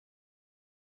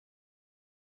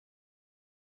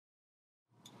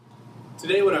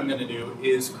Today what I'm going to do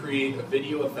is create a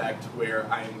video effect where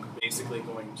I'm basically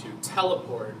going to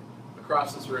teleport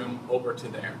across this room over to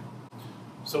there.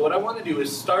 So what I want to do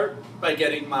is start by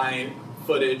getting my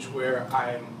footage where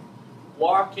I'm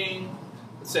walking.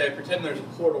 Let's say I pretend there's a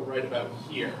portal right about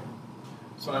here.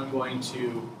 So I'm going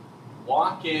to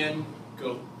walk in,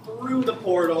 go through the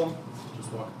portal,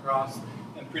 just walk across,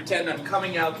 and pretend I'm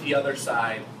coming out the other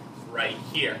side right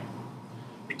here.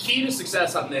 The key to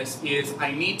success on this is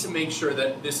I need to make sure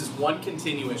that this is one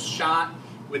continuous shot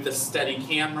with a steady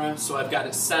camera, so I've got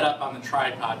it set up on the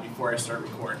tripod before I start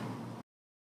recording.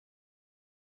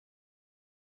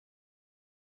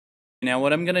 Now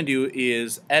what I'm going to do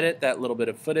is edit that little bit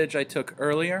of footage I took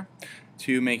earlier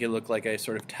to make it look like I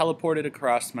sort of teleported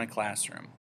across my classroom.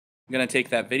 I'm going to take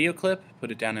that video clip,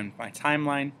 put it down in my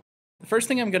timeline. The first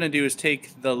thing I'm going to do is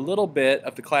take the little bit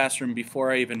of the classroom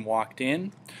before I even walked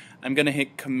in. I'm going to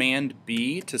hit Command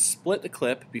B to split the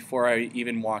clip before I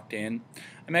even walked in.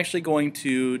 I'm actually going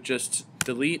to just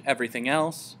delete everything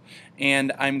else,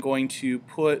 and I'm going to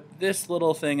put this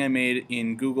little thing I made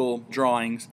in Google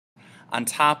Drawings on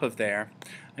top of there.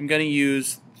 I'm going to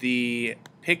use the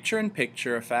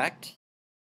picture-in-picture effect,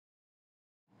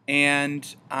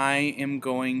 and I am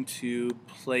going to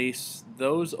place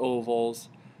those ovals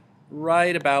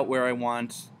right about where I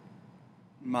want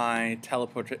my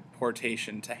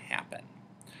teleportation to happen.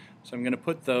 So I'm going to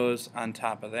put those on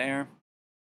top of there.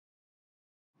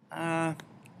 I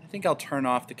think I'll turn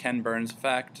off the Ken Burns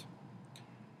effect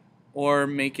or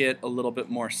make it a little bit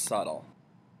more subtle.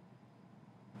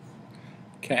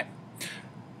 Okay,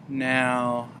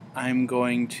 now I'm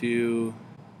going to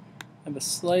have a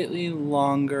slightly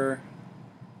longer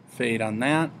fade on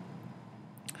that.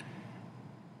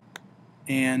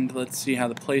 And let's see how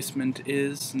the placement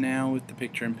is now with the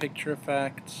picture-in-picture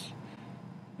effect.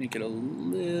 Make it a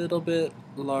little bit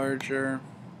larger.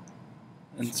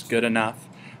 And it's good enough.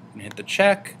 I'm going to hit the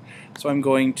check. So I'm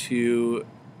going to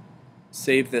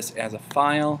save this as a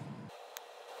file.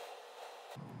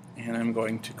 And I'm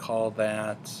going to call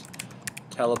that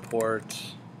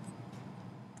teleport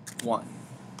 1.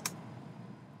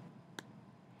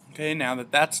 Okay, now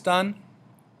that that's done,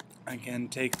 I can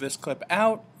take this clip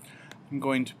out. I'm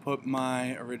going to put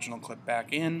my original clip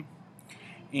back in,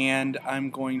 and I'm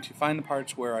going to find the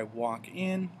parts where I walk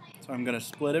in. So I'm going to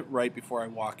split it right before I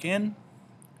walk in.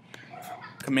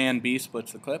 Command B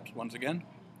splits the clips once again.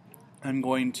 I'm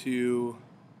going to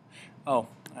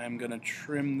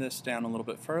trim this down a little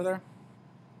bit further.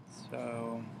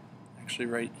 So actually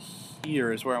right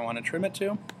here is where I want to trim it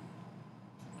to.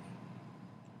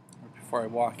 Before I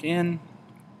walk in,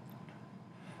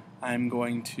 I'm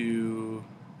going to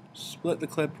split the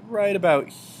clip right about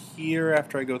here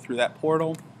after I go through that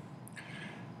portal.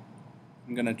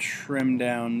 I'm going to trim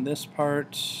down this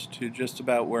part to just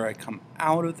about where I come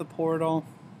out of the portal,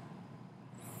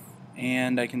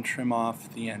 and I can trim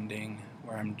off the ending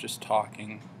where I'm just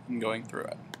talking and going through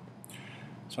it.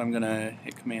 So I'm going to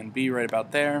hit Command B right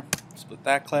about there, split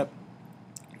that clip.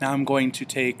 Now I'm going to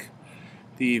take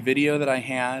the video that I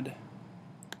had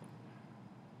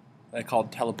that I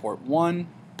called Teleport 1,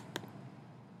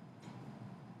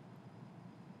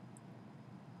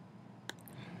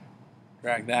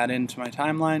 drag that into my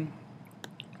timeline.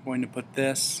 I'm going to put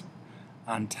this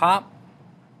on top.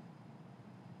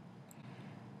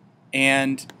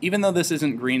 And even though this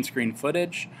isn't green screen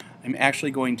footage, I'm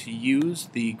actually going to use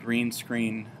the green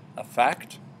screen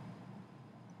effect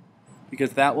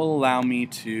because that will allow me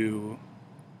to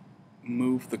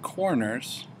move the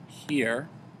corners here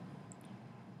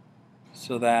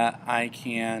so that I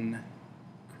can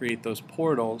create those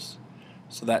portals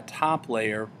so that top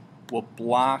layer will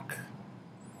block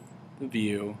the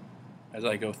view as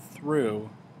I go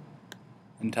through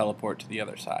and teleport to the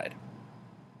other side.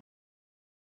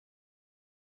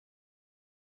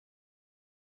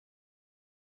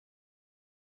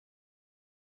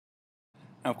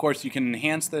 Now, of course, you can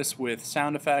enhance this with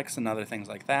sound effects and other things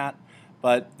like that,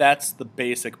 but that's the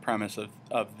basic premise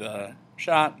of the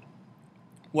shot.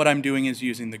 What I'm doing is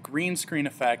using the green screen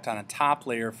effect on a top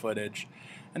layer footage,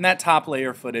 and that top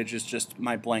layer footage is just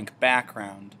my blank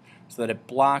background, so that it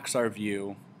blocks our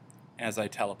view as I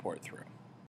teleport through.